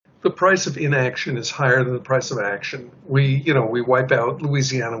the price of inaction is higher than the price of action. We wipe out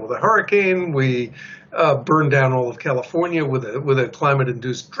Louisiana with a hurricane. We burn down all of California with a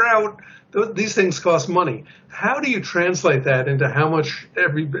climate-induced drought. These things cost money. How do you translate that into how much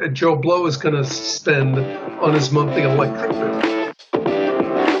every Joe Blow is going to spend on his monthly electric bill?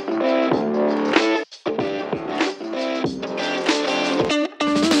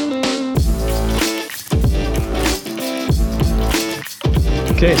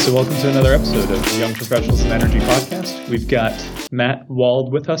 Okay, so welcome to another episode of Young Professionals in Energy podcast. We've got Matt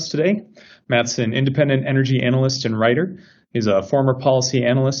Wald with us today. Matt's an independent energy analyst and writer. He's a former policy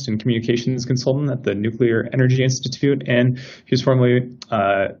analyst and communications consultant at the Nuclear Energy Institute, and he was formerly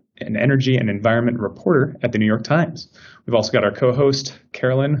an energy and environment reporter at the New York Times. We've also got our co-host,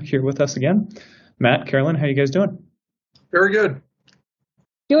 Carolyn, here with us again. Matt, Carolyn, how you guys doing? Very good.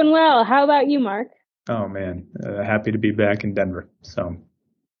 Doing well. How about you, Mark? Oh, man. Happy to be back in Denver. So.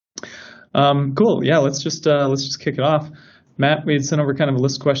 Cool. Yeah, let's just kick it off. Matt, we had sent over kind of a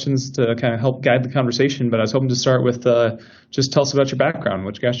list of questions to kind of help guide the conversation, but I was hoping to start with just tell us about your background.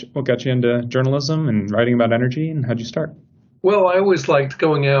 What got you into journalism and writing about energy, and how'd you start? Well, I always liked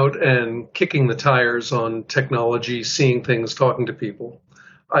going out and kicking the tires on technology, seeing things, talking to people.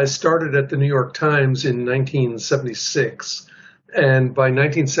 I started at the New York Times in 1976, and by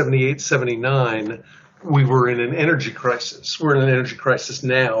 1978-79, we were in an energy crisis. We're in an energy crisis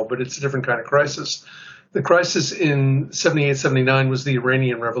now, but it's a different kind of crisis. The crisis in 78-79 was the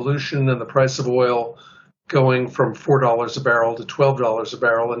Iranian Revolution and the price of oil going from $4 a barrel to $12 a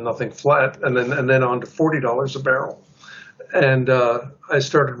barrel and nothing flat, and then on to $40 a barrel. And I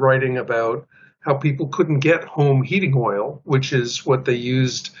started writing about how people couldn't get home heating oil, which is what they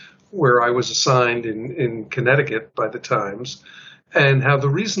used where I was assigned in Connecticut by the Times. And how the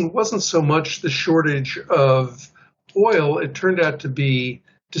reason wasn't so much the shortage of oil, it turned out to be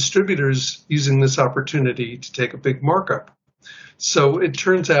distributors using this opportunity to take a big markup. So it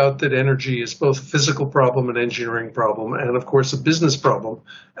turns out that energy is both a physical problem, an engineering problem, and of course a business problem.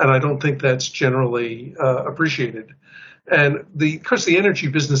 And I don't think that's generally appreciated. And of course the energy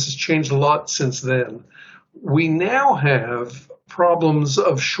business has changed a lot since then. We now have problems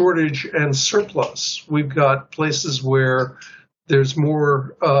of shortage and surplus. We've got places where there's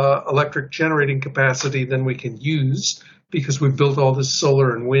more electric generating capacity than we can use because we've built all this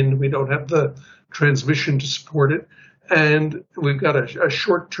solar and wind. We don't have the transmission to support it. And we've got a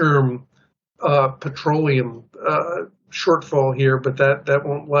short-term petroleum shortfall here, but that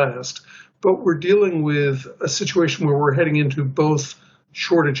won't last. But we're dealing with a situation where we're heading into both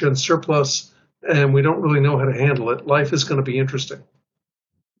shortage and surplus, and we don't really know how to handle it. Life is going to be interesting.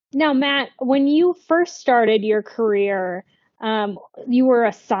 Now, Matt, when you first started your career, you were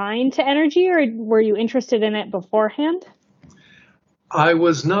assigned to energy, or were you interested in it beforehand? I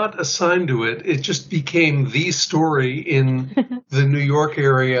was not assigned to it. It just became the story in the New York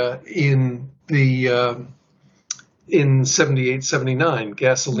area in 78, 79,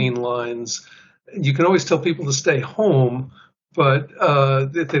 gasoline lines. You can always tell people to stay home, but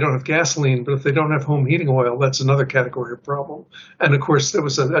if they don't have gasoline, but if they don't have home heating oil, that's another category of problem. And of course, there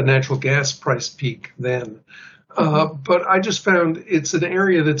was a natural gas price peak then. But I just found it's an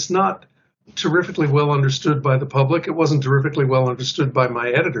area that's not terrifically well understood by the public. It wasn't terrifically well understood by my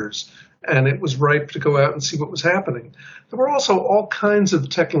editors, and it was ripe to go out and see what was happening. There were also all kinds of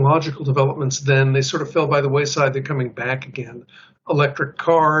technological developments then. They sort of fell by the wayside. They're coming back again. Electric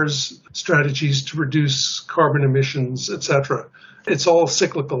cars, strategies to reduce carbon emissions, etc. It's all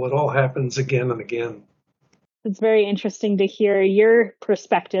cyclical. It all happens again and again. It's very interesting to hear your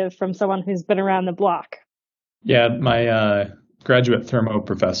perspective from someone who's been around the block. Yeah, my graduate thermo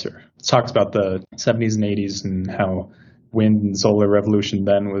professor talks about the 70s and 80s and how wind and solar revolution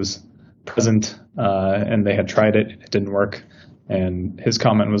then was present, and they had tried it. It didn't work. And his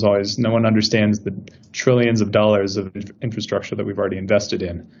comment was always, no one understands the trillions of dollars of infrastructure that we've already invested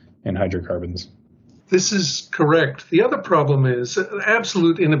in hydrocarbons. This is correct. The other problem is an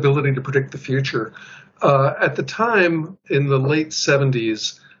absolute inability to predict the future. At the time, in the late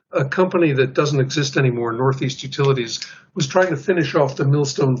 70s, a company that doesn't exist anymore, Northeast Utilities, was trying to finish off the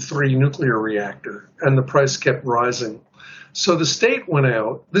Millstone 3 nuclear reactor, and the price kept rising. So the state went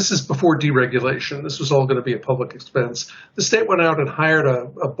out. This is before deregulation. This was all going to be a public expense. The state went out and hired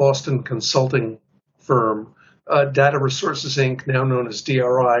a Boston consulting firm, Data Resources, Inc., now known as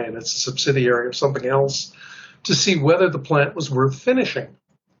DRI, and it's a subsidiary of something else, to see whether the plant was worth finishing.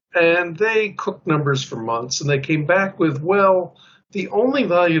 And they cooked numbers for months, and they came back with, well, the only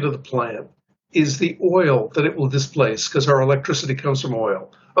value to the plant is the oil that it will displace because our electricity comes from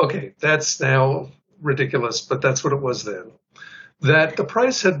oil. Okay, that's now ridiculous, but that's what it was then. that the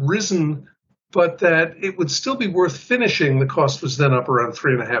price had risen, but that it would still be worth finishing. The cost was then up around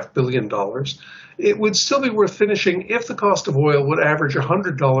 $3.5 billion. It would still be worth finishing if the cost of oil would average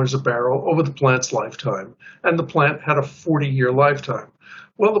 $100 a barrel over the plant's lifetime, and the plant had a 40-year lifetime.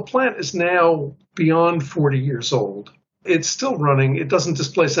 Well, the plant is now beyond 40 years old. It's still running. It doesn't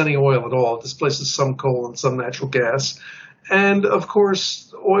displace any oil at all. It displaces some coal and some natural gas. And of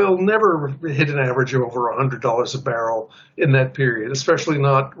course, oil never hit an average of over $100 a barrel in that period, especially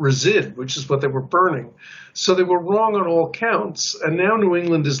not resid, which is what they were burning. So they were wrong on all counts. And now New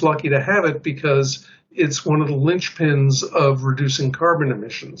England is lucky to have it because it's one of the linchpins of reducing carbon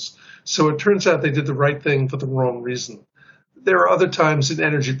emissions. So it turns out they did the right thing for the wrong reason. There are other times in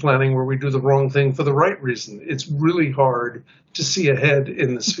energy planning where we do the wrong thing for the right reason. It's really hard to see ahead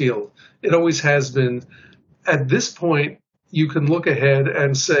in this field. It always has been. At this point, you can look ahead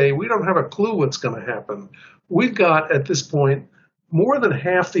and say, we don't have a clue what's going to happen. We've got, at this point, more than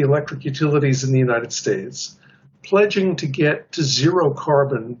half the electric utilities in the United States pledging to get to zero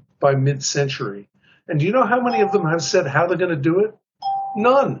carbon by mid-century. And do you know how many of them have said how they're going to do it?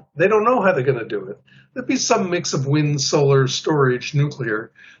 None. They don't know how they're going to do it. There'd be some mix of wind, solar, storage,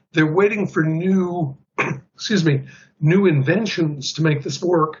 nuclear. They're waiting for new inventions to make this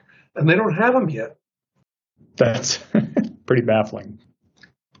work, and they don't have them yet. That's pretty baffling.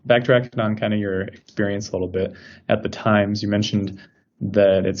 Backtracking on kind of your experience a little bit at the Times, you mentioned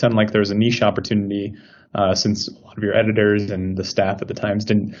that it sounded like there was a niche opportunity since a lot of your editors and the staff at the Times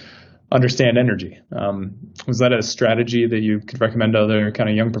didn't understand energy. Was that a strategy that you could recommend to other kind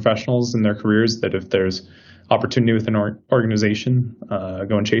of young professionals in their careers, that if there's opportunity with an organization,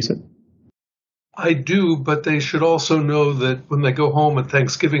 go and chase it? I do, but they should also know that when they go home at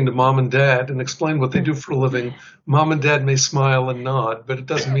Thanksgiving to mom and dad and explain what they do for a living, mom and dad may smile and nod, but it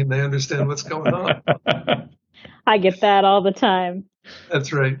doesn't mean they understand what's going on. I get that all the time.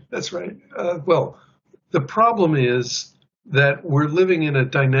 That's right. That's right. Well, the problem is that we're living in a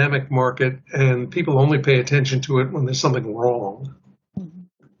dynamic market and people only pay attention to it when there's something wrong.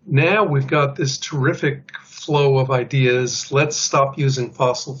 Now we've got this terrific flow of ideas. Let's stop using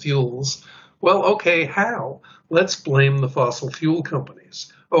fossil fuels. Well, okay, how? Let's blame the fossil fuel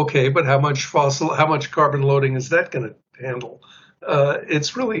companies. Okay, but how much carbon loading is that going to handle?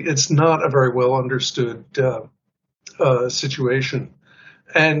 It's not a very well understood situation.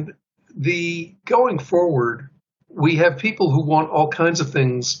 And going forward, we have people who want all kinds of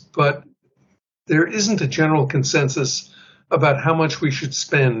things, but there isn't a general consensus about how much we should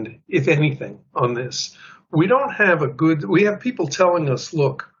spend, if anything, on this. We have people telling us,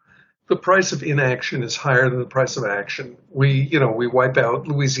 look, the price of inaction is higher than the price of action. We wipe out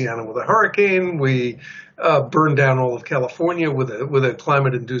Louisiana with a hurricane. We burn down all of California with a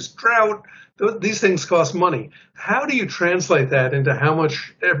climate-induced drought. These things cost money. How do you translate that into how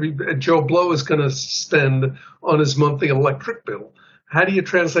much every Joe Blow is going to spend on his monthly electric bill? How do you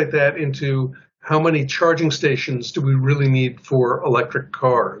translate that into how many charging stations do we really need for electric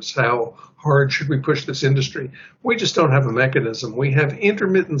cars? How hard should we push this industry? We just don't have a mechanism. We have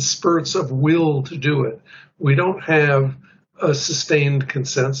intermittent spurts of will to do it. We don't have a sustained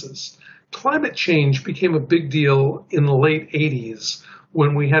consensus. Climate change became a big deal in the late 80s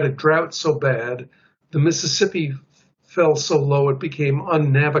when we had a drought so bad, the Mississippi fell so low it became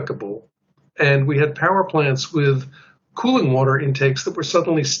unnavigable. And we had power plants with cooling water intakes that were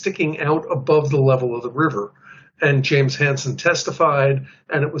suddenly sticking out above the level of the river. And James Hansen testified,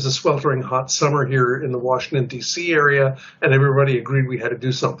 and it was a sweltering hot summer here in the Washington, D.C. area, and everybody agreed we had to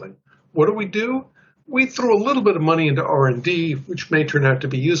do something. What do? We threw a little bit of money into R&D, which may turn out to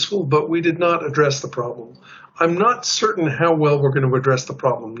be useful, but we did not address the problem. I'm not certain how well we're going to address the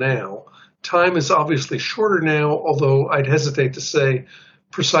problem now. Time is obviously shorter now, although I'd hesitate to say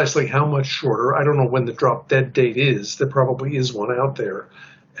precisely how much shorter. I don't know when the drop dead date is. There probably is one out there.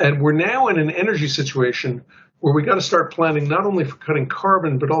 And we're now in an energy situation where we got to start planning not only for cutting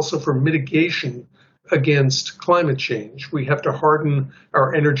carbon, but also for mitigation against climate change. We have to harden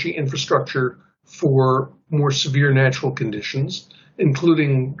our energy infrastructure for more severe natural conditions,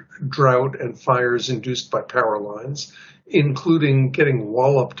 including drought and fires induced by power lines, including getting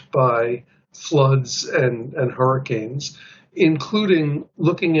walloped by floods and hurricanes, including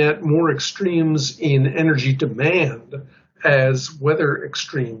looking at more extremes in energy demand as weather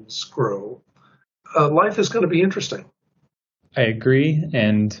extremes grow. Life is going to be interesting. I agree,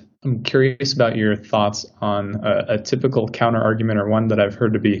 and I'm curious about your thoughts on a typical counter-argument, or one that I've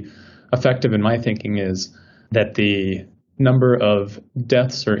heard to be effective in my thinking, is that the number of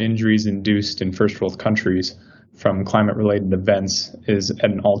deaths or injuries induced in first world countries from climate-related events is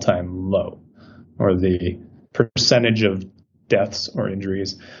at an all-time low, or the percentage of deaths or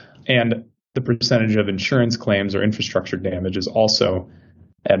injuries. And the percentage of insurance claims or infrastructure damage is also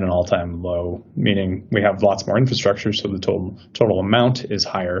at an all-time low, meaning we have lots more infrastructure, so the total amount is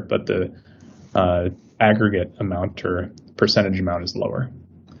higher, but the aggregate amount or percentage amount is lower.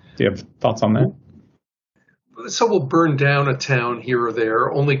 Do you have thoughts on that? So we'll burn down a town here or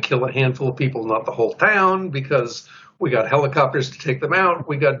there, only kill a handful of people, not the whole town, because we got helicopters to take them out.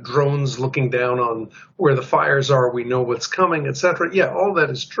 We got drones looking down on where the fires are. We know what's coming, etc. Yeah, all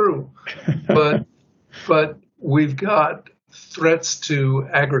that is true. But we've got threats to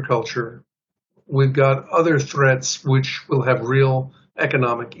agriculture. We've got other threats which will have real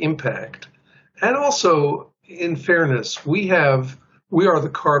economic impact. And also, in fairness, we are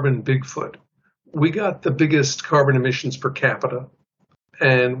the carbon Bigfoot. We got the biggest carbon emissions per capita,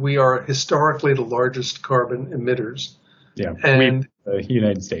 and we are historically the largest carbon emitters. Yeah, and the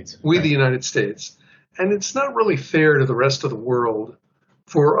United States. The United States. And it's not really fair to the rest of the world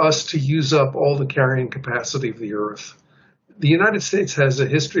for us to use up all the carrying capacity of the Earth. The United States has a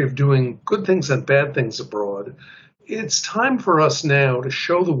history of doing good things and bad things abroad. It's time for us now to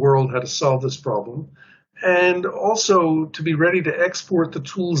show the world how to solve this problem, and also to be ready to export the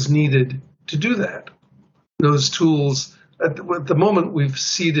tools needed to do that. Those tools, at the moment, we've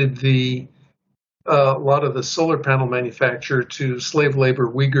ceded a lot of the solar panel manufacture to slave labor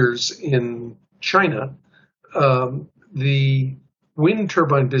Uyghurs in China. The wind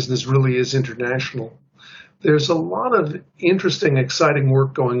turbine business really is international. There's a lot of interesting, exciting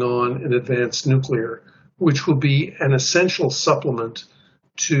work going on in advanced nuclear, which will be an essential supplement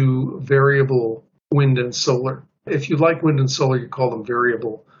to variable wind and solar. If you like wind and solar, you call them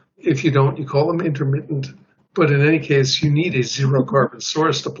variable. If you don't, you call them intermittent. But in any case, you need a zero carbon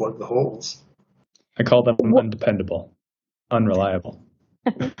source to plug the holes. I call them undependable, unreliable.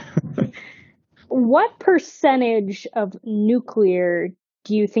 What percentage of nuclear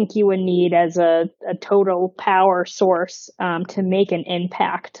do you think you would need as a total power source to make an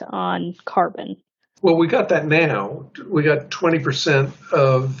impact on carbon? Well, we got that now. We got 20%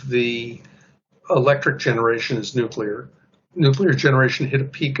 of the electric generation is nuclear. Nuclear generation hit a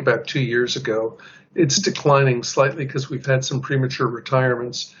peak about 2 years ago. It's declining slightly because we've had some premature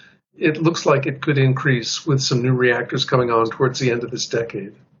retirements. It looks like it could increase with some new reactors coming on towards the end of this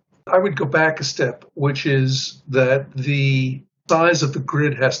decade. I would go back a step, which is that the size of the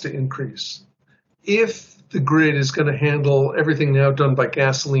grid has to increase. If the grid is going to handle everything now done by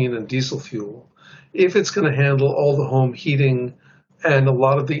gasoline and diesel fuel, if it's going to handle all the home heating and a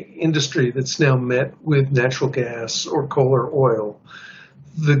lot of the industry that's now met with natural gas or coal or oil,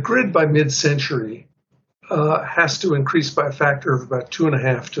 the grid by mid-century has to increase by a factor of about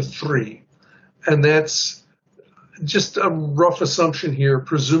 2.5 to 3. And that's just a rough assumption here,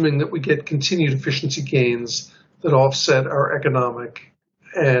 presuming that we get continued efficiency gains that offset our economic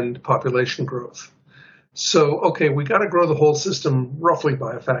and population growth. So, okay, we got to grow the whole system roughly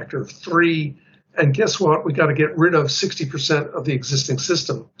by a factor of 3. And guess what? We got to get rid of 60% of the existing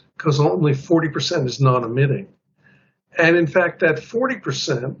system because only 40% is non-emitting. And in fact, that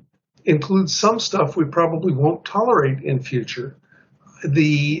 40% includes some stuff we probably won't tolerate in future.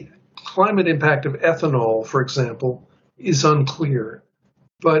 The climate impact of ethanol, for example, is unclear,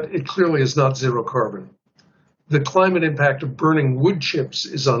 but it clearly is not zero carbon. The climate impact of burning wood chips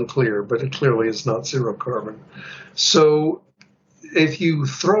is unclear, but it clearly is not zero carbon. So if you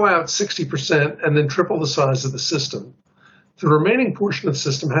throw out 60% and then triple the size of the system, the remaining portion of the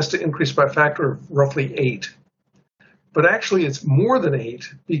system has to increase by a factor of roughly 8. But actually, it's more than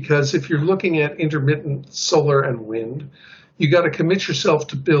 8 because if you're looking at intermittent solar and wind, you got to commit yourself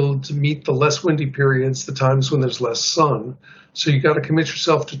to build to meet the less windy periods, the times when there's less sun. So you got to commit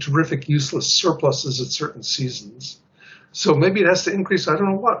yourself to terrific useless surpluses at certain seasons. So maybe it has to increase, I don't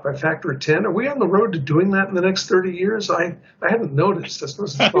know what, by a factor of 10. Are we on the road to doing that in the next 30 years? I haven't noticed. I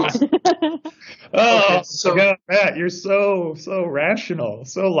suppose it's possible. Okay, God, Matt, you're so rational,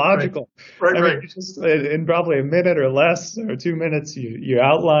 so logical. Right. Just in probably a minute or less, or 2 minutes, you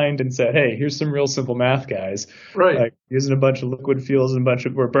outlined and said, hey, here's some real simple math, guys. Right. Like using a bunch of liquid fuels and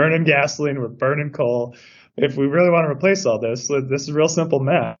we're burning gasoline, we're burning coal. If we really want to replace all this is real simple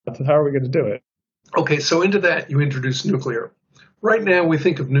math. How are we going to do it? Okay, so into that, you introduce nuclear. Right now, we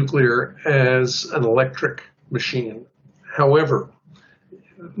think of nuclear as an electric machine. However,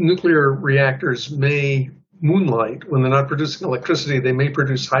 nuclear reactors may moonlight. When they're not producing electricity, they may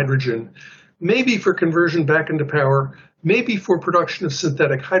produce hydrogen, maybe for conversion back into power, maybe for production of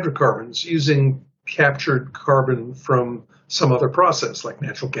synthetic hydrocarbons using captured carbon from some other process like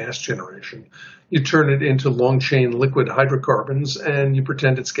natural gas generation. You turn it into long-chain liquid hydrocarbons and you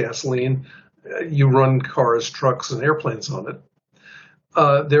pretend it's gasoline You run cars, trucks, and airplanes on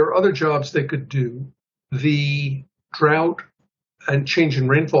it. There are other jobs they could do. The drought and change in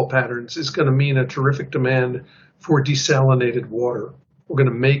rainfall patterns is going to mean a terrific demand for desalinated water. We're going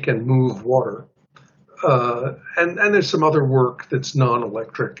to make and move water. And there's some other work that's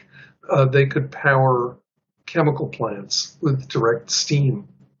non-electric. They could power chemical plants with direct steam.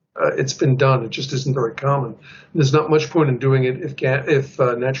 It's been done. It just isn't very common. There's not much point in doing it if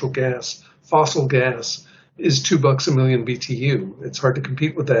natural gas, fossil gas, is $2 a million BTU. It's hard to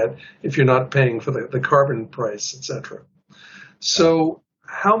compete with that if you're not paying for the carbon price, et cetera. So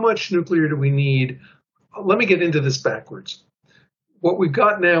how much nuclear do we need? Let me get into this backwards. What we've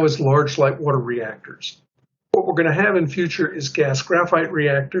got now is large light water reactors. What we're going to have in future is gas graphite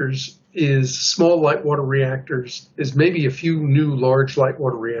reactors, is small light water reactors, is maybe a few new large light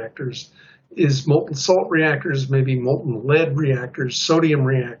water reactors, is molten salt reactors, maybe molten lead reactors, sodium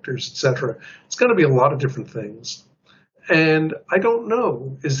reactors, etc. It's going to be a lot of different things. And I don't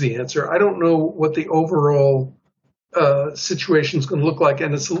know is the answer. I don't know what the overall situation is going to look like.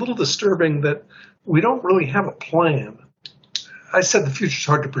 And it's a little disturbing that we don't really have a plan. I said the future's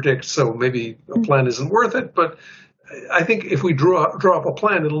hard to predict, so maybe a plan isn't worth it. But I think if we draw up a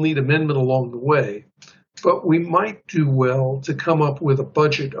plan, it'll need amendment along the way. But we might do well to come up with a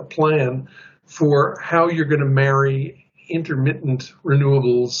budget, a plan for how you're going to marry intermittent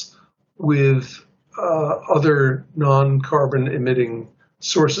renewables with other non-carbon emitting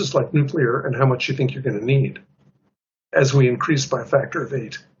sources like nuclear, and how much you think you're going to need as we increase by a factor of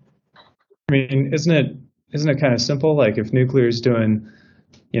 8. I mean, isn't it kind of simple? Like if nuclear is doing,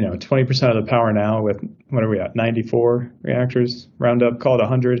 20% of the power now with, what are we at, 94 reactors, round up, call it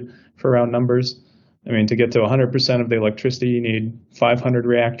 100 for round numbers. I mean, to get to 100% of the electricity, you need 500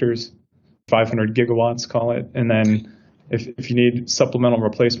 reactors, 500 gigawatts, call it. And then if you need supplemental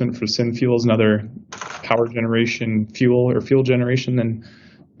replacement for syn fuels and other power generation fuel or fuel generation, then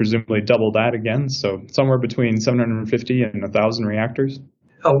presumably double that again. So somewhere between 750 and 1,000 reactors.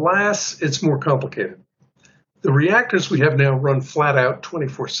 Alas, it's more complicated. The reactors we have now run flat out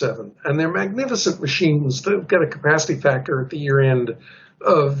 24/7, and they're magnificent machines. They've got a capacity factor at the year end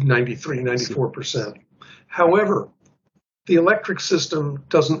of 93, 94%. However, the electric system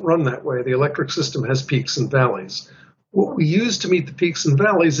doesn't run that way. The electric system has peaks and valleys. What we use to meet the peaks and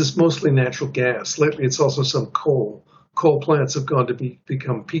valleys is mostly natural gas. Lately, it's also some coal. Coal plants have gone to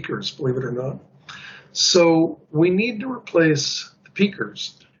become peakers, believe it or not. So we need to replace the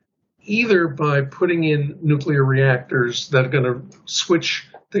peakers, either by putting in nuclear reactors that are going to switch.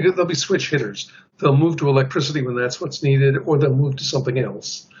 They'll be switch hitters. They'll move to electricity when that's what's needed, or they'll move to something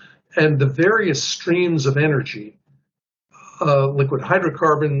else. And the various streams of energy, liquid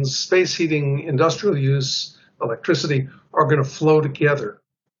hydrocarbons, space heating, industrial use, electricity, are going to flow together.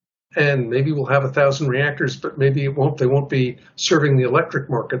 And maybe we'll have 1,000 reactors, but maybe it won't. They won't be serving the electric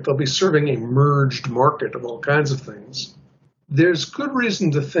market. They'll be serving a merged market of all kinds of things. There's good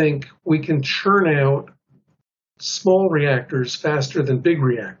reason to think we can churn out small reactors faster than big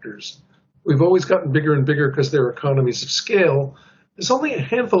reactors. We've always gotten bigger and bigger because there are economies of scale. There's only a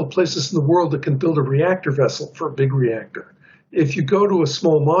handful of places in the world that can build a reactor vessel for a big reactor. If you go to a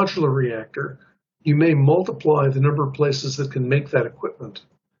small modular reactor, you may multiply the number of places that can make that equipment.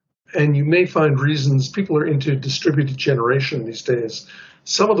 And you may find reasons. People are into distributed generation these days.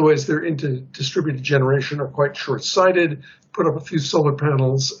 Some of the ways they're into distributed generation are quite short-sighted. Put up a few solar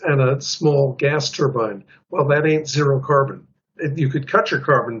panels and a small gas turbine. Well, that ain't zero carbon. You could cut your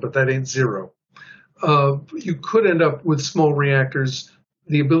carbon, but that ain't zero. You could end up with small reactors,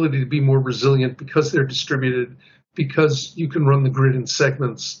 the ability to be more resilient because they're distributed, because you can run the grid in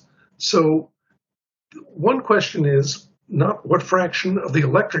segments. So one question is not what fraction of the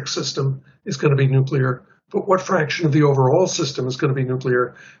electric system is going to be nuclear, but what fraction of the overall system is going to be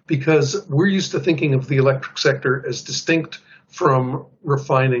nuclear, because we're used to thinking of the electric sector as distinct from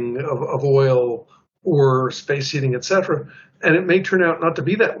refining of oil or space heating, et cetera. And it may turn out not to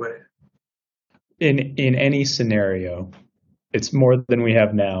be that way. In any scenario, it's more than we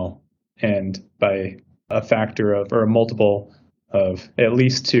have now, and by a factor of, or a multiple of at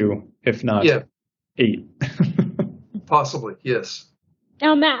least 2, if not 8. Possibly, yes.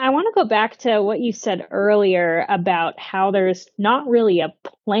 Now, Matt, I want to go back to what you said earlier about how there's not really a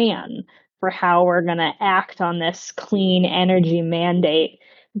plan for how we're going to act on this clean energy mandate.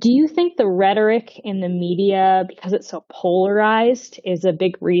 Do you think the rhetoric in the media, because it's so polarized, is a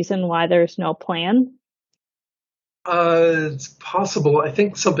big reason why there's no plan? It's possible. I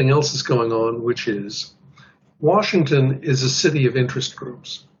think something else is going on, which is Washington is a city of interest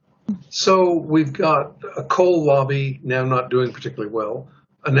groups. So we've got a coal lobby now not doing particularly well.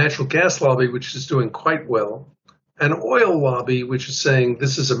 a natural gas lobby, which is doing quite well, an oil lobby, which is saying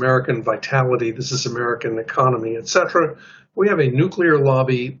this is American vitality, this is American economy, etc. We have a nuclear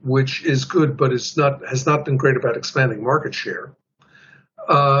lobby, which is good, but has not been great about expanding market share.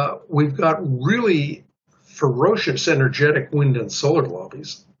 We've got really ferocious, energetic wind and solar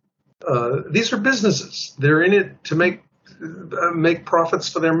lobbies. These are businesses. They're in it to make profits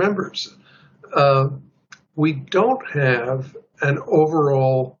for their members. We don't have an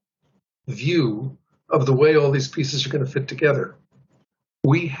overall view of the way all these pieces are going to fit together.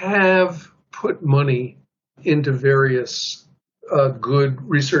 We have put money into various good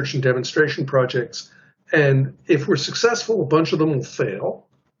research and demonstration projects, and if we're successful, a bunch of them will fail,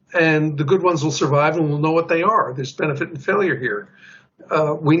 and the good ones will survive, and we'll know what they are. There's benefit and failure here.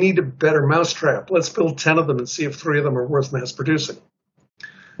 We need a better mousetrap. Let's build 10 of them and see if 3 of them are worth mass producing.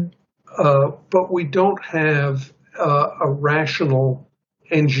 But we don't have a rational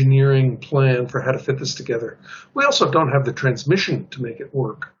engineering plan for how to fit this together. We also don't have the transmission to make it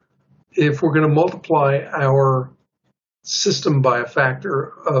work. If we're going to multiply our system by a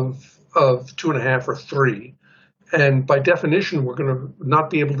factor of 2.5 or 3, and by definition, we're going to not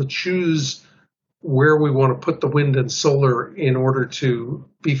be able to choose where we want to put the wind and solar in order to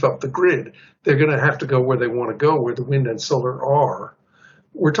beef up the grid. They're going to have to go where they want to go, where the wind and solar are.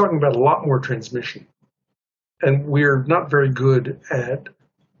 We're talking about a lot more transmission. And we're not very good at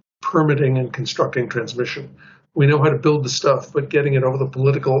permitting and constructing transmission. We know how to build the stuff, but getting it over the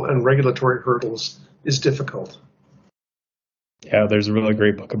political and regulatory hurdles is difficult. Yeah, there's a really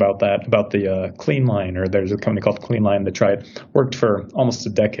great book about that, about the Clean Line, or there's a company called Clean Line that worked for almost a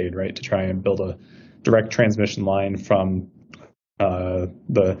decade, right, to try and build a direct transmission line from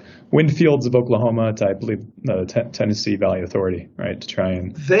the wind fields of Oklahoma to, I believe, the Tennessee Valley Authority, right, to try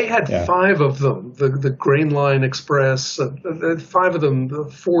and... They had 5 of them, the Grain Line Express, 5 of them,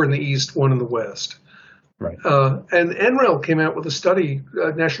 4 in the east, 1 in the west. Right. And NREL came out with a study,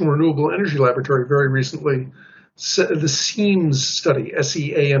 National Renewable Energy Laboratory, very recently, the SEAMS study,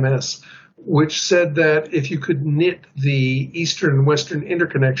 SEAMS, which said that if you could knit the eastern and western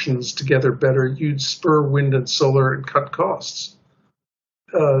interconnections together better, you'd spur wind and solar and cut costs.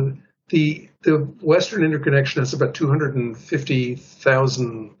 The western interconnection has about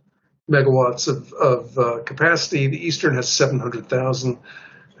 250,000 megawatts of capacity. The eastern has 700,000,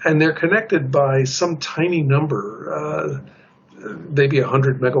 and they're connected by some tiny number, maybe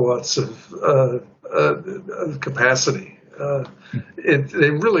 100 megawatts of capacity. They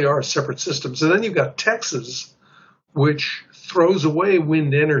really are separate systems. And then you've got Texas, which throws away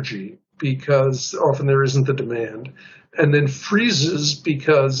wind energy because often there isn't the demand, and then freezes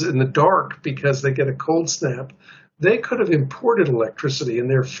in the dark because they get a cold snap. They could have imported electricity in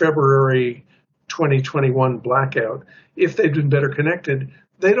their February 2021 blackout if they'd been better connected.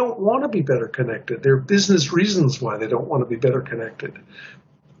 They don't want to be better connected. There are business reasons why they don't want to be better connected.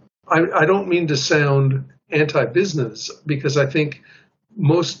 I don't mean to sound anti-business, because I think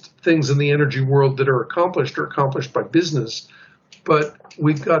most things in the energy world that are accomplished by business, but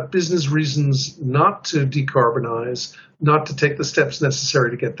we've got business reasons not to decarbonize, not to take the steps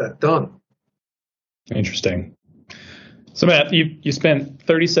necessary to get that done. Interesting. So Matt, you spent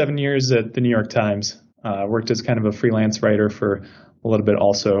 37 years at the New York Times, worked as kind of a freelance writer for a little bit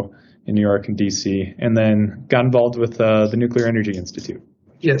also in New York and DC, and then got involved with the Nuclear Energy Institute.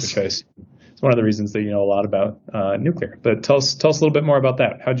 Yes. Which it's one of the reasons that you know a lot about nuclear. But tell us a little bit more about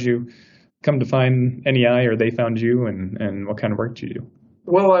that. How did you come to find NEI, or they found you, and what kind of work did you do?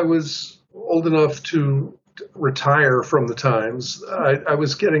 Well, I was old enough to retire from the Times. I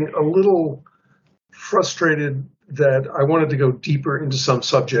was getting a little frustrated that I wanted to go deeper into some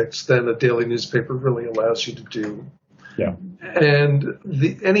subjects than a daily newspaper really allows you to do. Yeah. And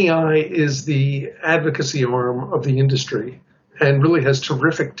the NEI is the advocacy arm of the industry, and really has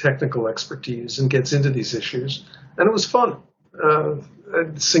terrific technical expertise and gets into these issues. And it was fun.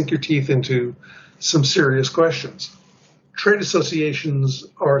 Sink your teeth into some serious questions. Trade associations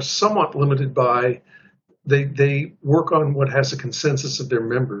are somewhat limited by, they work on what has a consensus of their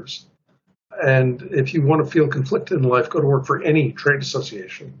members. And if you want to feel conflicted in life, go to work for any trade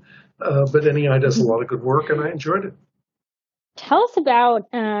association. But NEI does a lot of good work, and I enjoyed it. Tell us about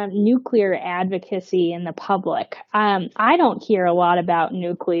nuclear advocacy in the public. I don't hear a lot about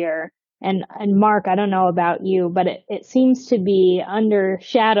nuclear. And Mark, I don't know about you, but it seems to be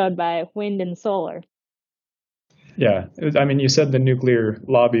undershadowed by wind and solar. Yeah. I mean, you said the nuclear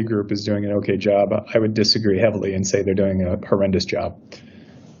lobby group is doing an okay job. I would disagree heavily and say they're doing a horrendous job.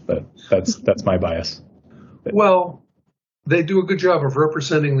 But that's my bias. Well, they do a good job of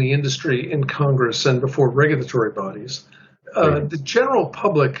representing the industry in Congress and before regulatory bodies. The general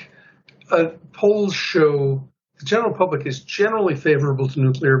public, polls show the general public is generally favorable to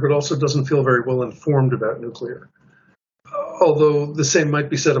nuclear, but also doesn't feel very well informed about nuclear. Although the same might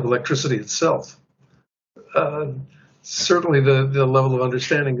be said of electricity itself. Certainly the level of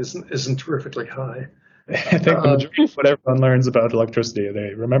understanding isn't terrifically high. I think the majority of what everyone learns about electricity,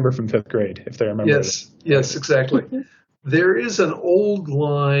 they remember from fifth grade, if they remember. Yes, exactly. There is an old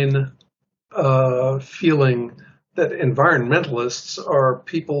line feeling that environmentalists are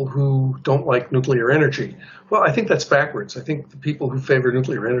people who don't like nuclear energy. Well, I think that's backwards. I think the people who favor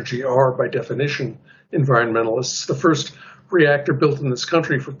nuclear energy are, by definition, environmentalists. The first reactor built in this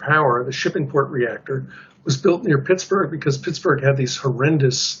country for power, the Shippingport reactor, was built near Pittsburgh because Pittsburgh had these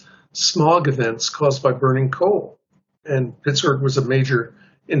horrendous smog events caused by burning coal. And Pittsburgh was a major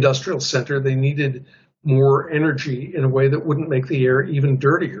industrial center. They needed more energy in a way that wouldn't make the air even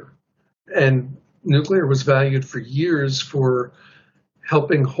dirtier. And nuclear was valued for years for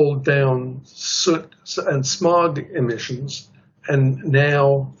helping hold down soot and smog emissions, and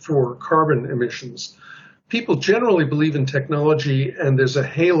now for carbon emissions. People generally believe in technology, and there's a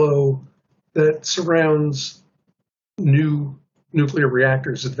halo that surrounds new nuclear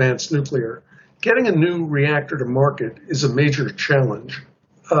reactors, advanced nuclear. Getting a new reactor to market is a major challenge.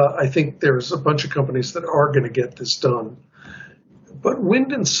 I think there's a bunch of companies that are going to get this done. But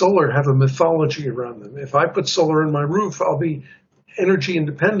wind and solar have a mythology around them. If I put solar on my roof, I'll be energy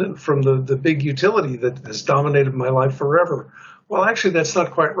independent from the big utility that has dominated my life forever. Well, actually, that's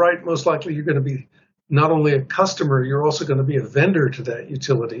not quite right. Most likely, you're going to be not only a customer, you're also going to be a vendor to that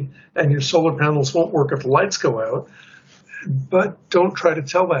utility, and your solar panels won't work if the lights go out. But don't try to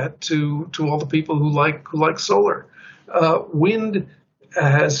tell that to all the people who like solar. Wind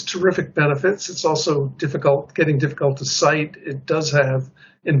has terrific benefits. It's also difficult to site. It does have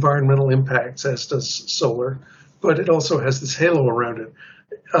environmental impacts, as does solar, but it also has this halo around it.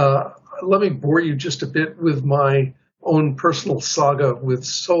 Let me bore you just a bit with my own personal saga with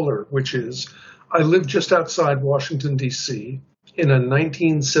solar, which is I live just outside Washington, D.C. in a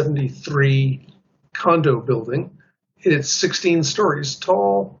 1973 condo building. It's 16 stories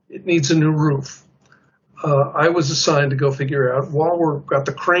tall. It needs a new roof. I was assigned to go figure out, while we've got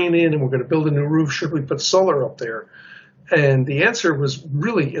the crane in and we're going to build a new roof, should we put solar up there? And the answer was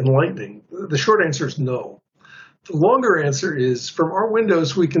really enlightening. The short answer is no. The longer answer is, from our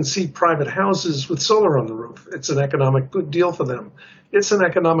windows, we can see private houses with solar on the roof. It's an economic good deal for them. It's an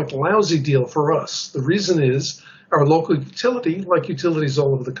economic lousy deal for us. The reason is our local utility, like utilities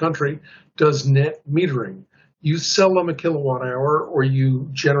all over the country, does net metering. You sell them a kilowatt hour, or you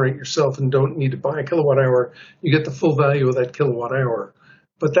generate yourself and don't need to buy a kilowatt hour. You get the full value of that kilowatt hour.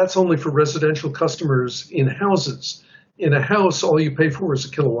 But that's only for residential customers in houses. In a house, all you pay for is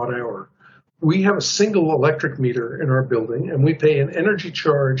a kilowatt hour. We have a single electric meter in our building, and we pay an energy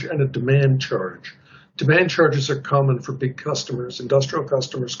charge and a demand charge. Demand charges are common for big customers, industrial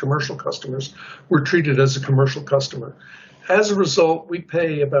customers, commercial customers. We're treated as a commercial customer. As a result, we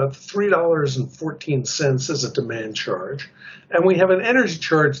pay about $3.14 as a demand charge, and we have an energy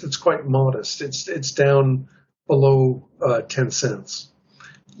charge that's quite modest. It's down below 10 cents.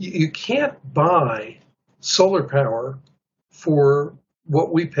 You can't buy solar power for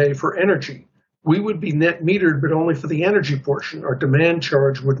what we pay for energy. We would be net metered, but only for the energy portion. Our demand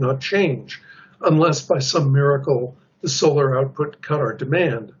charge would not change unless by some miracle the solar output cut our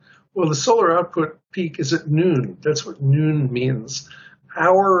demand. Well, the solar output peak is at noon. That's what noon means.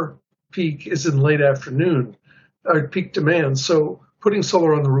 Our peak is in late afternoon, our peak demand. So putting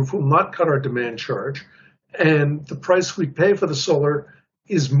solar on the roof will not cut our demand charge. And the price we pay for the solar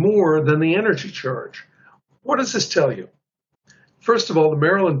is more than the energy charge. What does this tell you? First of all, the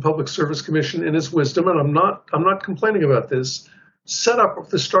Maryland Public Service Commission, in its wisdom, and I'm not complaining about this, set up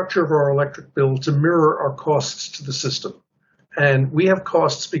the structure of our electric bill to mirror our costs to the system. And we have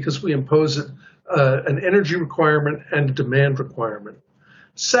costs because we impose an energy requirement and a demand requirement.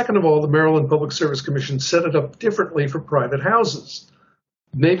 Second of all, the Maryland Public Service Commission set it up differently for private houses.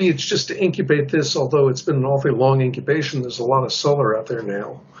 Maybe it's just to incubate this, although it's been an awfully long incubation. There's a lot of solar out there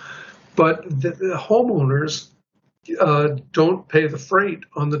now. But the homeowners don't pay the freight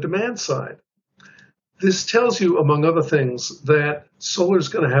on the demand side. This tells you, among other things, that solar is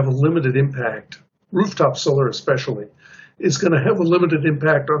going to have a limited impact, rooftop solar especially, is going to have a limited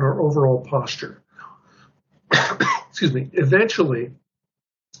impact on our overall posture. Excuse me. Eventually,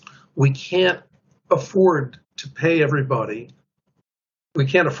 we can't afford to pay everybody. We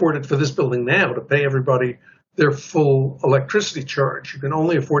can't afford it for this building now to pay everybody their full electricity charge. You can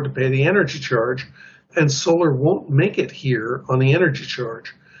only afford to pay the energy charge, and solar won't make it here on the energy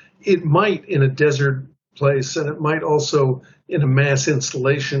charge. It might in a desert place, and it might also in a mass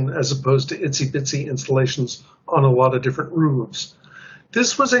installation as opposed to itsy-bitsy installations on a lot of different roofs.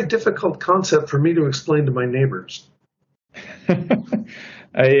 This was a difficult concept for me to explain to my neighbors.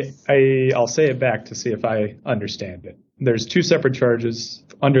 I'll say it back to see if I understand it. There's two separate charges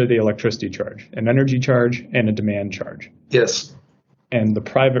under the electricity charge, an energy charge and a demand charge. Yes. And the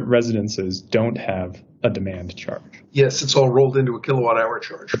private residences don't have a demand charge. Yes, it's all rolled into a kilowatt hour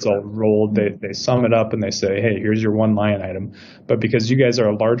charge. It's all rolled. They sum it up and they say, hey, here's your one line item. But because you guys are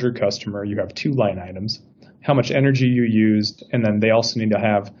a larger customer, you have two line items, how much energy you used, and then they also need to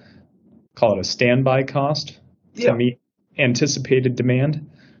have, call it a standby cost to meet anticipated demand,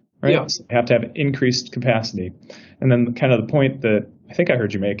 right? Yeah. So they have to have increased capacity. And then kind of the point that I think I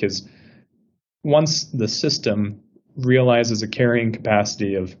heard you make is once the system realizes a carrying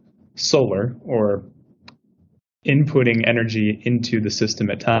capacity of solar or inputting energy into the system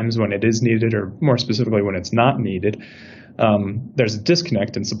at times when it is needed, or more specifically when it's not needed, there's a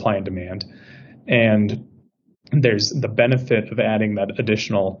disconnect in supply and demand. And there's the benefit of adding that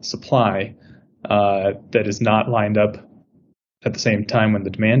additional supply that is not lined up at the same time when the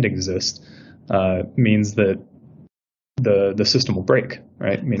demand exists, means that the system will break,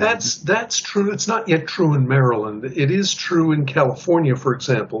 right? I mean, that's true. It's not yet true in Maryland. It is true in California, for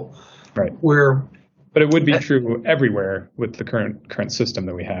example, right? But it would be true everywhere with the current system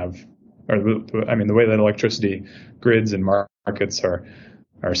that we have, or the way that electricity grids and markets are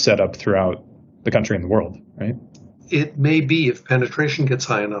set up throughout the country and the world, right? It may be if penetration gets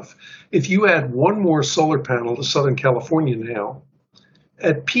high enough. If you add one more solar panel to Southern California now,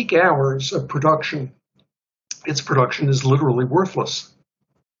 at peak hours of production, its production is literally worthless.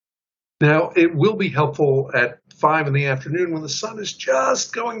 Now, it will be helpful at 5 in the afternoon when the sun is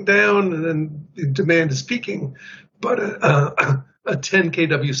just going down and then the demand is peaking. But a 10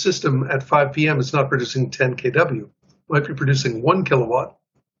 kW system at 5 p.m. is not producing 10 kW. It might be producing 1 kilowatt.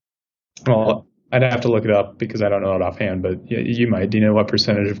 Well, I'd have to look it up because I don't know it offhand, but you might. Do you know what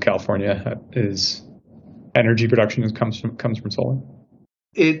percentage of California is energy production comes from solar?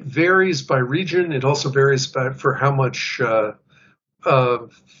 It varies by region. It also varies for how much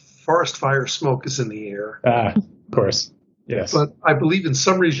forest fire smoke is in the air. Of course, yes. But I believe in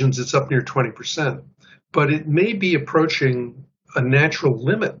some regions it's up near 20%. But it may be approaching a natural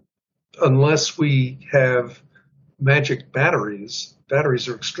limit unless we have magic batteries. Batteries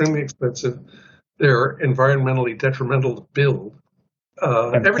are extremely expensive. They're environmentally detrimental to build.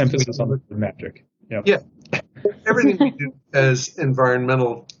 Emphasis on the magic. Yep. Yeah. Everything we do has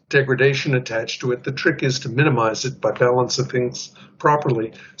environmental degradation attached to it. The trick is to minimize it by balancing things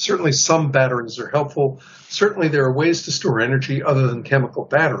properly. Certainly some batteries are helpful. Certainly there are ways to store energy other than chemical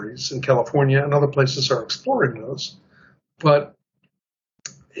batteries, and California and other places are exploring those. But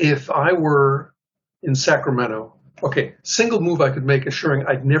if I were in Sacramento, single move I could make assuring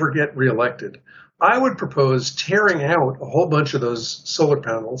I'd never get reelected. I would propose tearing out a whole bunch of those solar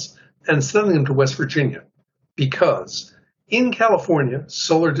panels and sending them to West Virginia, because in California,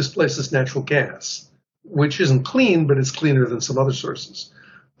 solar displaces natural gas, which isn't clean, but it's cleaner than some other sources.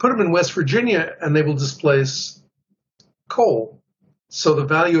 Put them in West Virginia and they will displace coal. So the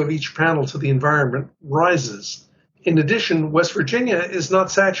value of each panel to the environment rises. In addition, West Virginia is not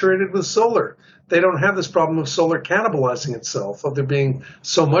saturated with solar. They don't have this problem of solar cannibalizing itself, of there being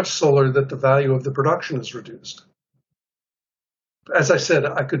so much solar that the value of the production is reduced. As I said,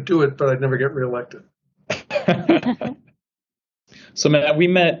 I could do it, but I'd never get reelected. So, Matt, we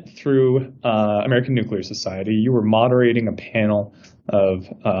met through American Nuclear Society. You were moderating a panel of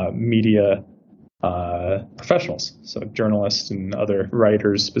media professionals, so journalists and other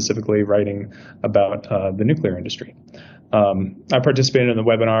writers specifically writing about the nuclear industry. I participated in the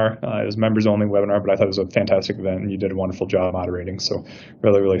webinar. It was a members-only webinar, but I thought it was a fantastic event, and you did a wonderful job moderating. So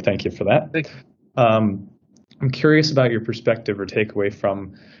really, really thank you for that. Thank you. I'm curious about your perspective or takeaway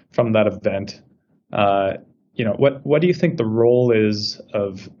from that event. What do you think the role is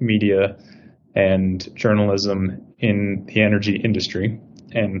of media and journalism in the energy industry?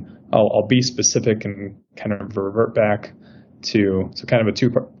 And I'll be specific and kind of revert back to kind of a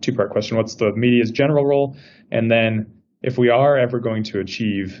two-part question. What's the media's general role? And then if we are ever going to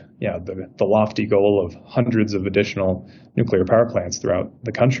achieve the lofty goal of hundreds of additional nuclear power plants throughout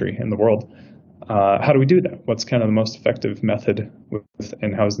the country and the world, how do we do that? What's kind of the most effective method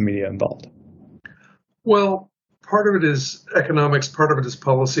and how is the media involved? Well, part of it is economics, part of it is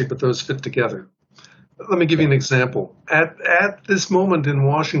policy, but those fit together. Let me give you an example. At this moment in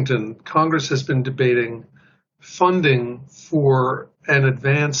Washington, Congress has been debating funding for an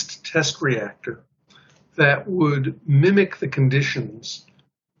advanced test reactor that would mimic the conditions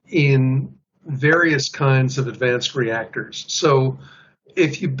in various kinds of advanced reactors. So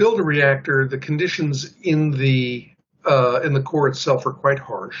if you build a reactor, the conditions in the core itself are quite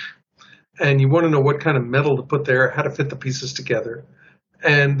harsh, and you want to know what kind of metal to put there, how to fit the pieces together.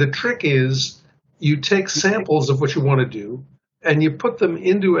 And the trick is you take samples of what you want to do, and you put them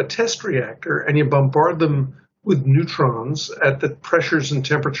into a test reactor, and you bombard them with neutrons at the pressures and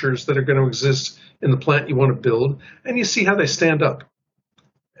temperatures that are going to exist in the plant you want to build, and you see how they stand up.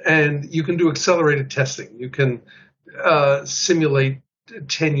 And you can do accelerated testing. You can simulate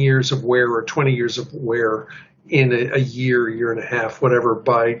 10 years of wear or 20 years of wear in a year and a half, whatever,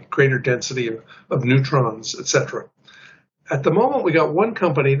 by greater density of neutrons, etc. At the moment, we got one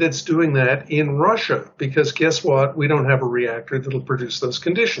company that's doing that in Russia because guess what? We don't have a reactor that'll produce those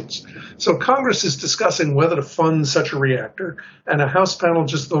conditions. So Congress is discussing whether to fund such a reactor, and a House panel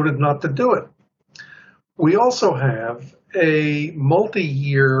just voted not to do it. We also have a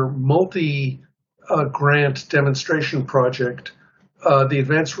multi-year, multi-grant demonstration project, the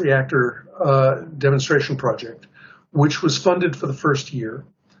Advanced Reactor Demonstration Project, which was funded for the first year.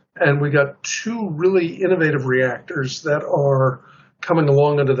 And we got two really innovative reactors that are coming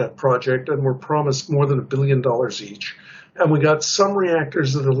along under that project and were promised more than $1 billion each. And we got some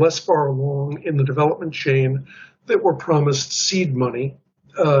reactors that are less far along in the development chain that were promised seed money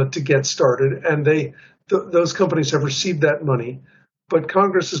to get started. And those companies have received that money, but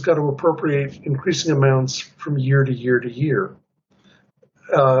Congress has got to appropriate increasing amounts from year to year to year.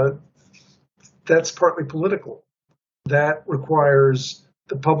 That's partly political. That requires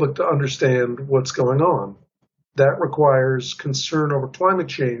the public to understand what's going on. That requires concern over climate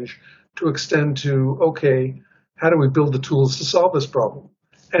change to extend to, okay, how do we build the tools to solve this problem?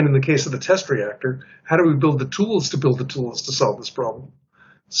 And in the case of the test reactor, how do we build the tools to solve this problem?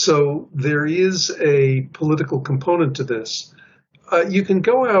 So there is a political component to this. You can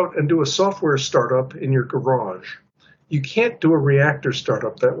go out and do a software startup in your garage. You can't do a reactor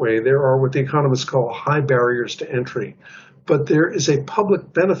startup that way. There are what the economists call high barriers to entry. But there is a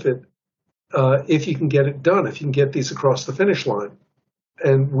public benefit if you can get it done, if you can get these across the finish line.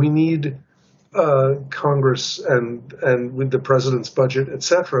 And we need Congress and with the president's budget, et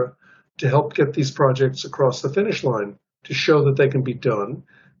cetera, to help get these projects across the finish line, to show that they can be done,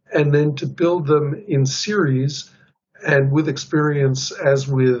 and then to build them in series and with experience, as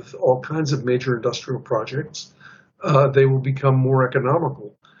with all kinds of major industrial projects, they will become more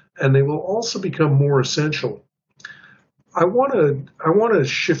economical, and they will also become more essential. I want to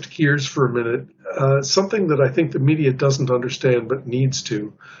shift gears for a minute, something that I think the media doesn't understand but needs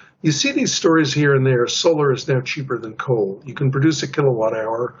to. You see these stories here and there. Solar is now cheaper than coal. You can produce a kilowatt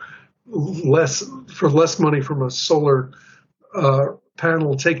hour for less money from a solar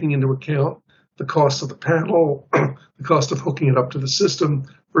panel, taking into account the cost of the panel, the cost of hooking it up to the system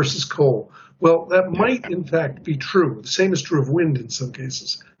versus coal. Well, that might in fact be true. The same is true of wind in some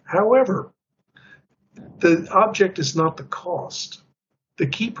cases. However, the object is not the cost. The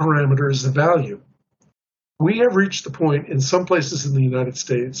key parameter is the value. We have reached the point in some places in the United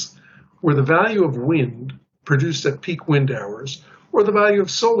States where the value of wind produced at peak wind hours or the value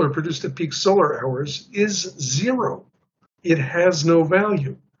of solar produced at peak solar hours is zero. It has no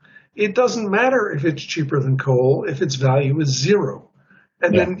value. It doesn't matter if it's cheaper than coal if its value is zero.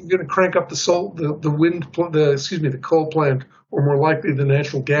 And then you're going to crank up the coal plant, or more likely the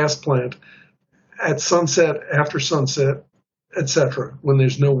natural gas plant, at sunset, after sunset, etc., when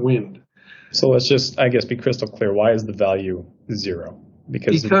there's no wind. So let's just, I guess, be crystal clear. Why is the value zero?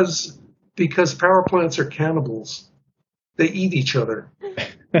 Because power plants are cannibals. They eat each other.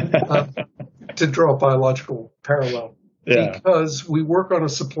 To draw a biological parallel. Yeah. Because we work on a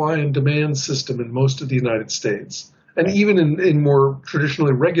supply and demand system in most of the United States. And even in more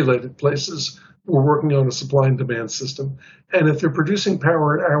traditionally regulated places, we're working on a supply and demand system. And if they're producing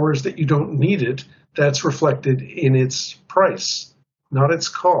power at hours that you don't need it, that's reflected in its price, not its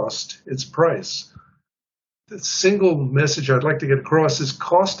cost, its price. The single message I'd like to get across is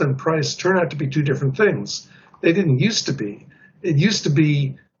cost and price turn out to be two different things. They didn't used to be. It used to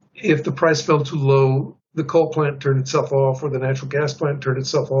be if the price fell too low, the coal plant turned itself off, or the natural gas plant turned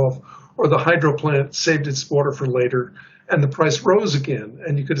itself off, or the hydro plant saved its water for later, and the price rose again,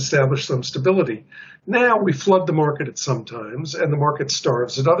 and you could establish some stability. Now we flood the market at some times, and the market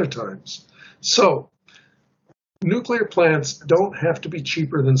starves at other times. So nuclear plants don't have to be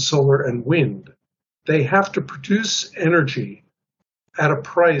cheaper than solar and wind. They have to produce energy at a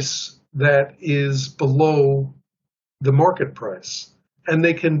price that is below the market price. And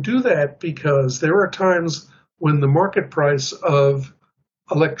they can do that because there are times when the market price of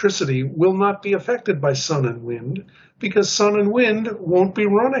electricity will not be affected by sun and wind, because sun and wind won't be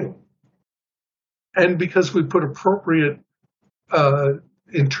running. and because we put appropriate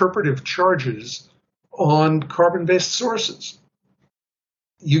interpretive charges on carbon-based sources.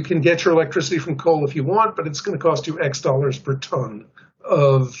 You can get your electricity from coal if you want, but it's going to cost you X dollars per ton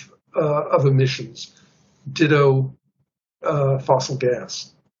of emissions. Ditto fossil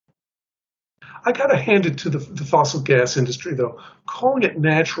gas. I got to hand it to the fossil gas industry, though. Calling it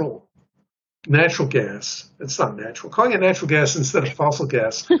natural gas, it's not natural. Calling it natural gas instead of fossil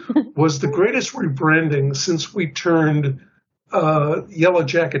gas was the greatest rebranding since we turned yellow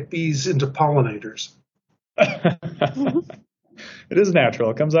jacket bees into pollinators. It is natural.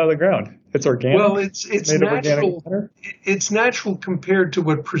 It comes out of the ground. It's organic. Well, it's natural. It's natural compared to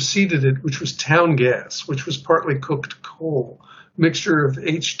what preceded it, which was town gas, which was partly cooked coal, mixture of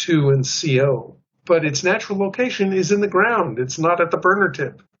H2 and CO. But its natural location is in the ground. It's not at the burner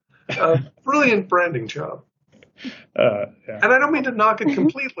tip. Brilliant branding job. Yeah. And I don't mean to knock it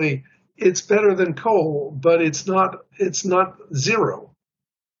completely. It's better than coal, but it's not zero.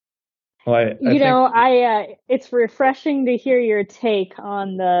 Well, it's refreshing to hear your take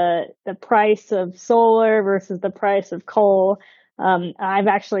on the price of solar versus the price of coal. I've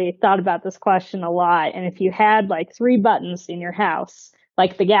actually thought about this question a lot. And if you had like 3 buttons in your house,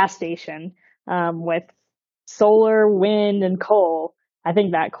 like the gas station, with solar, wind, and coal, I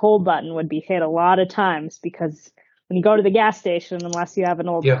think that coal button would be hit a lot of times, because when you go to the gas station, unless you have an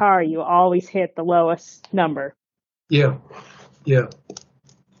old car, you always hit the lowest number. Yeah.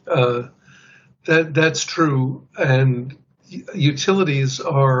 That's true. And utilities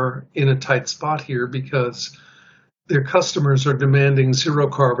are in a tight spot here because their customers are demanding zero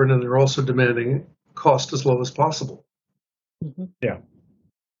carbon, and they're also demanding cost as low as possible. Mm-hmm. Yeah.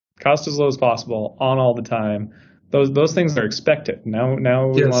 Cost as low as possible on all the time. Those things are expected. Now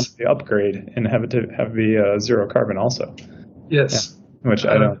we want the upgrade and have be zero carbon also. Yes. Yeah. Which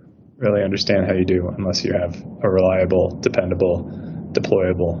I don't really understand how you do unless you have a reliable, dependable,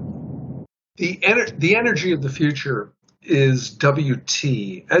 deployable. The energy of the future is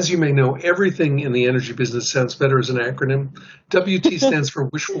WT. As you may know, everything in the energy business sounds better as an acronym. WT stands for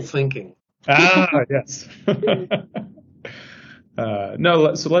wishful thinking. Yes.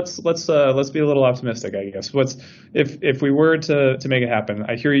 So let's be a little optimistic, I guess. If we were to make it happen?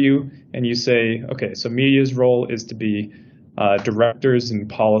 I hear you, and you say, okay, so media's role is to be directors in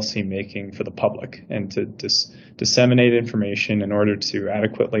policy making for the public, and to disseminate information in order to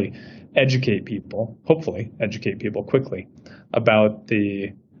adequately educate people, hopefully educate people quickly about the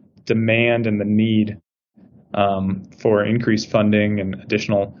demand and the need for increased funding and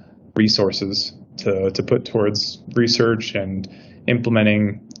additional resources to put towards research and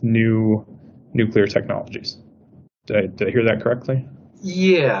implementing new nuclear technologies. Did I hear that correctly?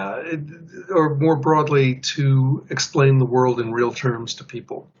 Yeah, or more broadly, to explain the world in real terms to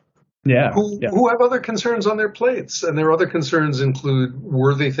people. Who have other concerns on their plates. And their other concerns include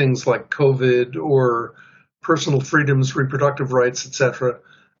worthy things like COVID or personal freedoms, reproductive rights, etc.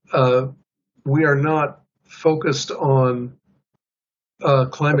 We are not focused on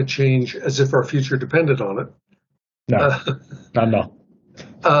climate change as if our future depended on it. No.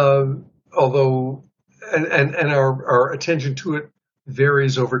 Although, and our attention to it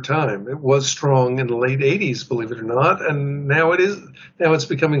varies over time. It was strong in the late 80s, believe it or not, and now it's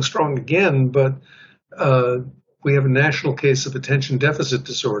becoming strong again, but we have a national case of attention deficit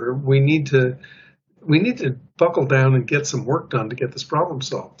disorder. We need to buckle down and get some work done to get this problem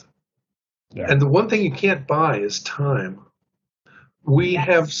solved. Yeah. And the one thing you can't buy is time. We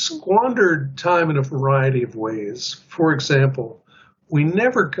have squandered time in a variety of ways. For example, we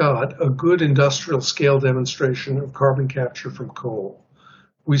never got a good industrial scale demonstration of carbon capture from coal.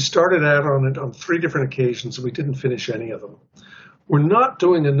 We started out on it on 3 different occasions, and we didn't finish any of them. We're not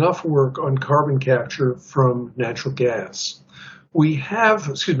doing enough work on carbon capture from natural gas.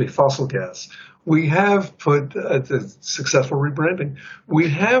 Fossil gas. We have put the successful rebranding. We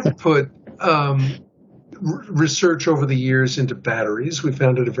have put research over the years into batteries. We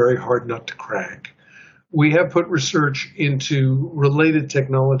found it a very hard nut to crack. We have put research into related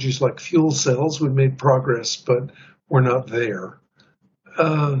technologies like fuel cells. We've made progress, but we're not there.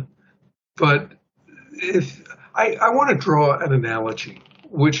 But if I want to draw an analogy,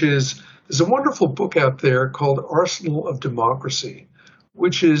 which is there's a wonderful book out there called Arsenal of Democracy,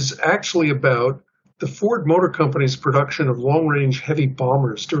 which is actually about the Ford Motor Company's production of long-range heavy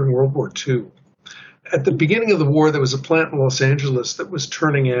bombers during World War II. At the beginning of the war, there was a plant in Los Angeles that was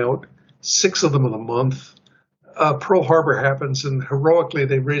turning out 6 of them in a month. Pearl Harbor happens, and heroically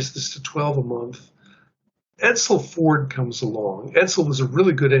they raised this to 12 a month. Edsel Ford comes along. Edsel was a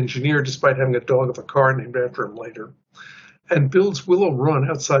really good engineer, despite having a dog of a car named after him later. and builds Willow Run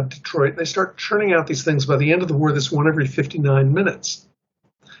outside Detroit. They start churning out these things. By the end of the war, this one every 59 minutes.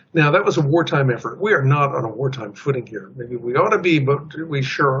 Now, that was a wartime effort. We are not on a wartime footing here. Maybe we ought to be, but we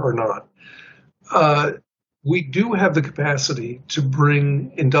sure are not. We do have the capacity to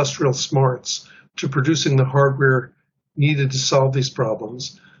bring industrial smarts to producing the hardware needed to solve these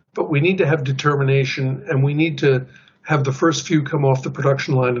problems, but we need to have determination, and we need to have the first few come off the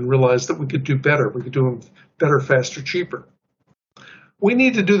production line and realize that we could do better. We could do them better, faster, cheaper. We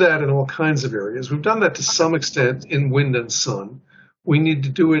need to do that in all kinds of areas. We've done that to some extent in wind and sun. We need to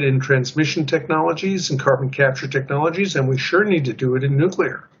do it in transmission technologies and carbon capture technologies, and we sure need to do it in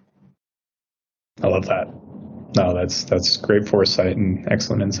nuclear. I love that. No, that's great foresight and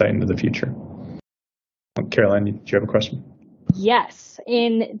excellent insight into the future. Caroline, do you have a question? Yes.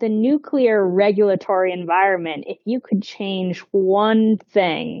 In the nuclear regulatory environment, if you could change one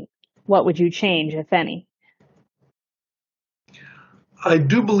thing, what would you change, if any? I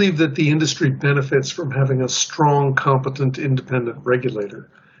do believe that the industry benefits from having a strong, competent, independent regulator.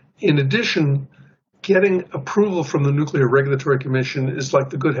 In addition, getting approval from the Nuclear Regulatory Commission is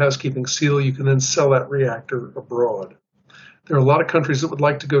like the Good Housekeeping seal. You can then sell that reactor abroad. There are a lot of countries that would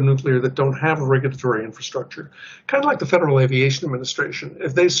like to go nuclear that don't have a regulatory infrastructure, kind of like the Federal Aviation Administration.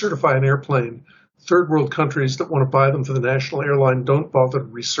 If they certify an airplane, third world countries that want to buy them for the national airline don't bother to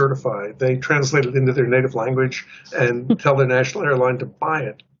recertify. They translate it into their native language and tell their national airline to buy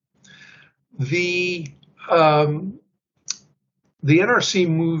it. The NRC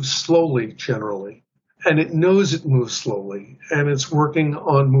moves slowly generally, and it knows it moves slowly, and it's working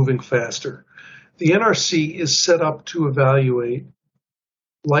on moving faster. The NRC is set up to evaluate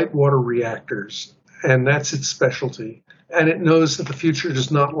light water reactors, and that's its specialty. And it knows that the future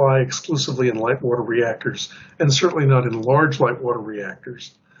does not lie exclusively in light water reactors, and certainly not in large light water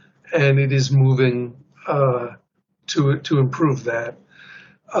reactors. And it is moving to improve that.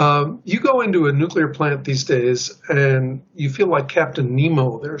 You go into a nuclear plant these days, and you feel like Captain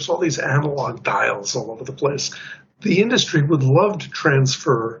Nemo. There's all these analog dials all over the place. The industry would love to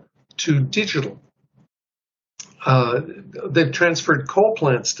transfer to digital. They've transferred coal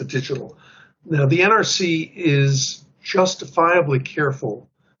plants to digital. Now, the NRC is justifiably careful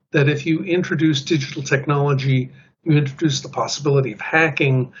that if you introduce digital technology, you introduce the possibility of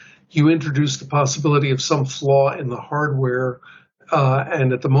hacking, you introduce the possibility of some flaw in the hardware,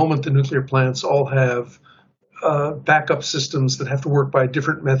 and at the moment the nuclear plants all have backup systems that have to work by a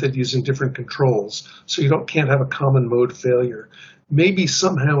different method using different controls, so you can't have a common mode failure. Maybe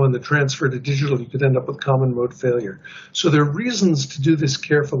somehow in the transfer to digital you could end up with common mode failure. So there are reasons to do this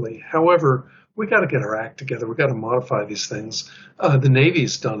carefully. However, we got to get our act together. We got to modify these things. The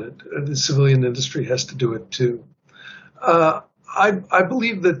Navy's done it. The civilian industry has to do it too. I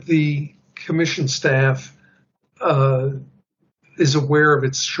believe that the commission staff is aware of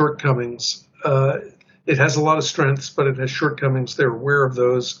its shortcomings. It has a lot of strengths, but it has shortcomings. They're aware of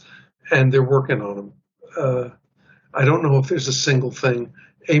those, and they're working on them. I don't know if there's a single thing.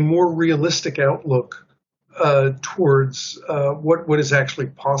 A more realistic outlook towards what is actually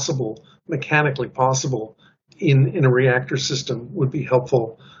possible, mechanically possible in a reactor system would be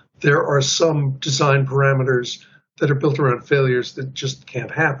helpful. There are some design parameters that are built around failures that just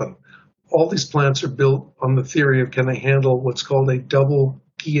can't happen. All these plants are built on the theory of can they handle what's called a double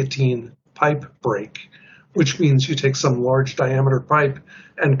guillotine pipe break, which means you take some large diameter pipe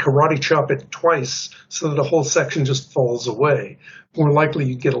and karate chop it twice so that a whole section just falls away. More likely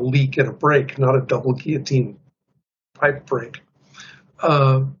you get a leak and a break, not a double guillotine pipe break.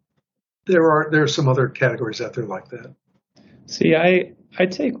 There are some other categories out there like that. See, I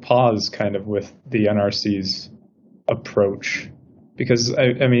take pause kind of with the NRC's approach because,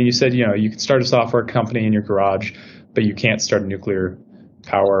 I mean, you said, you can start a software company in your garage, but you can't start a nuclear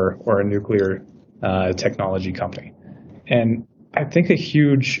power or a nuclear technology company. And I think a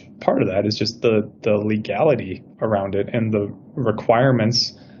huge part of that is just the legality around it and the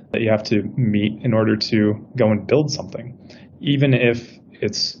requirements that you have to meet in order to go and build something. Even if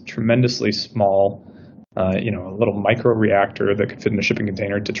it's tremendously small, a little micro reactor that could fit in a shipping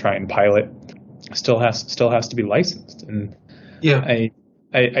container to try and pilot still has to be licensed. And yeah,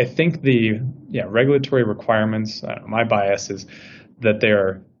 I think the regulatory requirements, my bias is that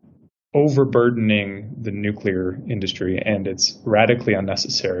they're overburdening the nuclear industry, and it's radically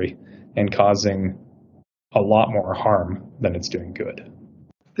unnecessary and causing a lot more harm than it's doing good.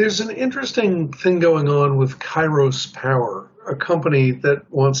 There's an interesting thing going on with Kairos Power, a company that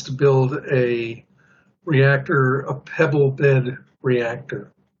wants to build a reactor, a pebble bed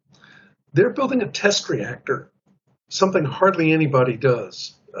reactor. They're building a test reactor, something hardly anybody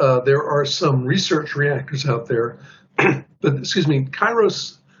does. There are some research reactors out there But excuse me,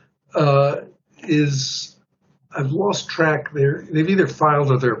 Kairos is, I've lost track there. They've either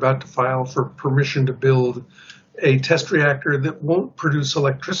filed or they're about to file for permission to build a test reactor that won't produce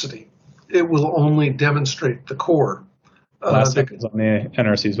electricity. It will only demonstrate the core. Last time was on the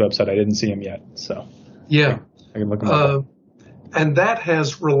NRC's website. I didn't see him yet, so yeah, I can look him up. And that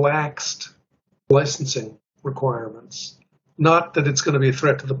has relaxed licensing requirements. Not that it's going to be a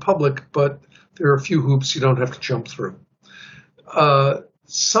threat to the public, but there are a few hoops you don't have to jump through.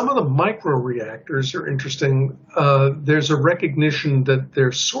 Some of the micro reactors are interesting. There's a recognition that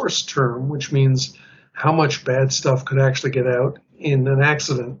their source term, which means how much bad stuff could actually get out in an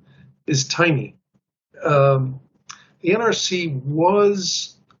accident, is tiny. The NRC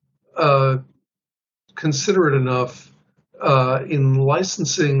was considerate enough in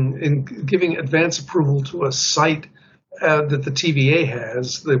licensing, in giving advance approval to a site that the TVA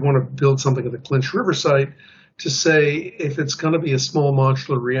has. They want to build something at the Clinch River site, to say if it's going to be a small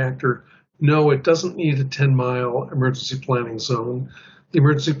modular reactor, no, it doesn't need a 10-mile emergency planning zone. The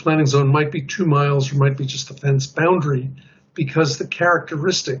emergency planning zone might be 2 miles or might be just the fence boundary, because the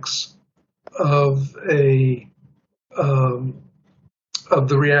characteristics of the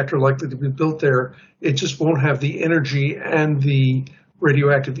reactor likely to be built there, it just won't have the energy and the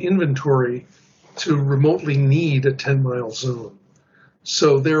radioactive inventory to remotely need a 10-mile zone.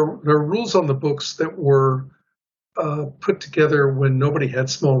 So there are rules on the books that were put together when nobody had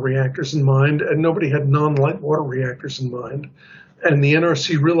small reactors in mind and nobody had non-light water reactors in mind. And the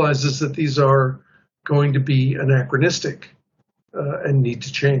NRC realizes that these are going to be anachronistic and need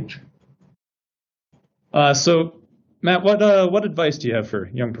to change. So, Matt, what advice do you have for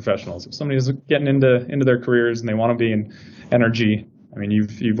young professionals? If somebody is getting into their careers and they want to be in energy, I mean,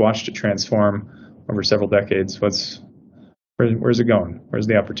 you've watched it transform over several decades. Where's it going? Where's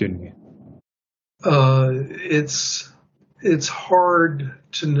the opportunity? It's hard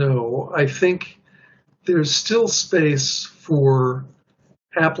to know. I think there's still space for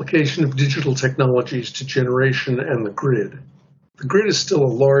application of digital technologies to generation and the grid. The grid is still a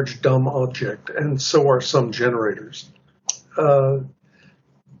large, dumb object, and so are some generators.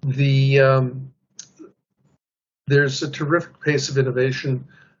 There's a terrific pace of innovation.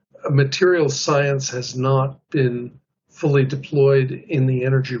 Materials science has not been fully deployed in the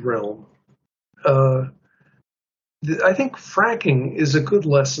energy realm. I think fracking is a good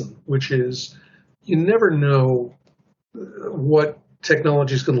lesson, which is you never know what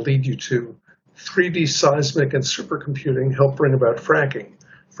technology is going to lead you to. 3D seismic and supercomputing help bring about fracking.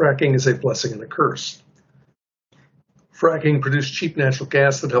 Fracking is a blessing and a curse. Fracking produced cheap natural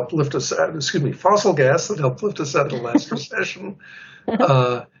gas that helped lift us out, fossil gas that helped lift us out of the last recession.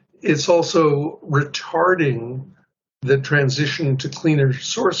 It's also retarding the transition to cleaner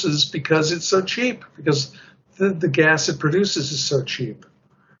sources because it's so cheap, because the gas it produces is so cheap.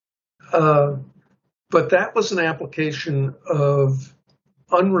 But that was an application of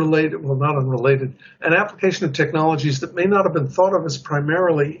an application of technologies that may not have been thought of as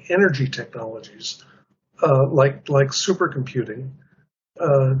primarily energy technologies, like supercomputing.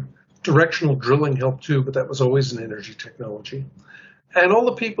 Directional drilling helped too, but that was always an energy technology. And all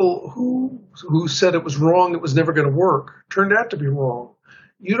the people who said it was wrong, it was never going to work, turned out to be wrong.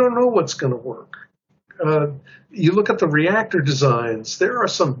 You don't know what's going to work. You look at the reactor designs, there are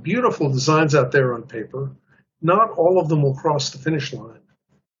some beautiful designs out there on paper. Not all of them will cross the finish line.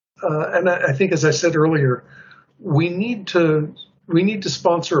 And I think, as I said earlier, we need to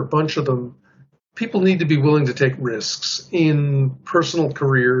sponsor a bunch of them. People need to be willing to take risks in personal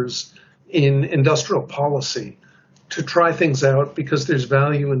careers, in industrial policy, to try things out, because there's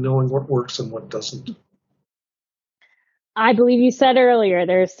value in knowing what works and what doesn't. I believe you said earlier,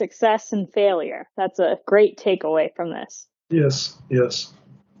 there's success and failure. That's a great takeaway from this. Yes.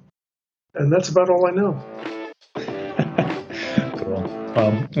 And that's about all I know. Cool.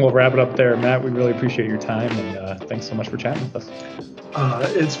 We'll wrap it up there. Matt, we really appreciate your time, and thanks so much for chatting with us.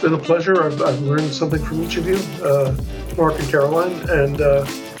 It's been a pleasure. I've learned something from each of you, Mark and Caroline, and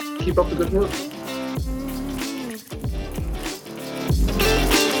keep up the good work.